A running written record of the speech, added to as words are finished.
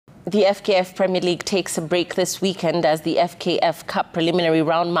The FKF Premier League takes a break this weekend as the FKF Cup preliminary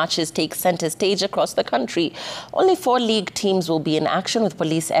round matches take centre stage across the country. Only 4 league teams will be in action, with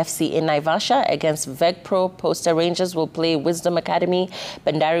Police FC in Naivasha against Vegpro. Posta Rangers will play Wisdom Academy.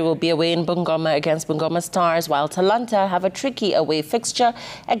 Bandari will be away in Bungoma against Bungoma Stars, while Talanta have a tricky away fixture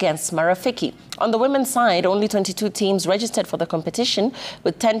against Marafiki. On the women's side, only 22 teams registered for the competition,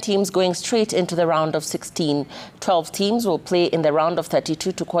 with 10 teams going straight into the round of 16. 12 teams will play in the round of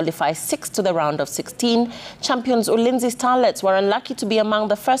 32 to qualify 6 to the round of 16. Champions Ulinzi Starlets were unlucky to be among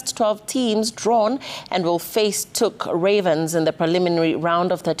the first 12 teams drawn and will face Tuk Ravens in the preliminary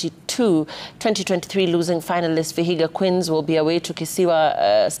round of 32. 2023 losing finalist Vihiga Queens will be away to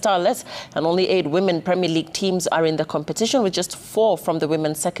Kisiwa Starlets, and only 8 women Premier League teams are in the competition, with just 4 from the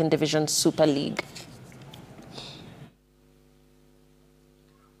Women's Second Division Super League.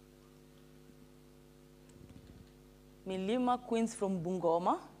 Milima Queens from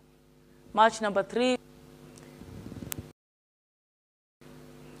Bungoma. Match number 3.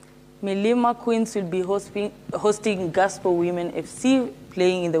 Milima Queens will be hosting Gospel Women FC,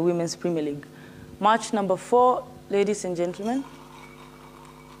 playing in the Women's Premier League. Match number 4, ladies and gentlemen.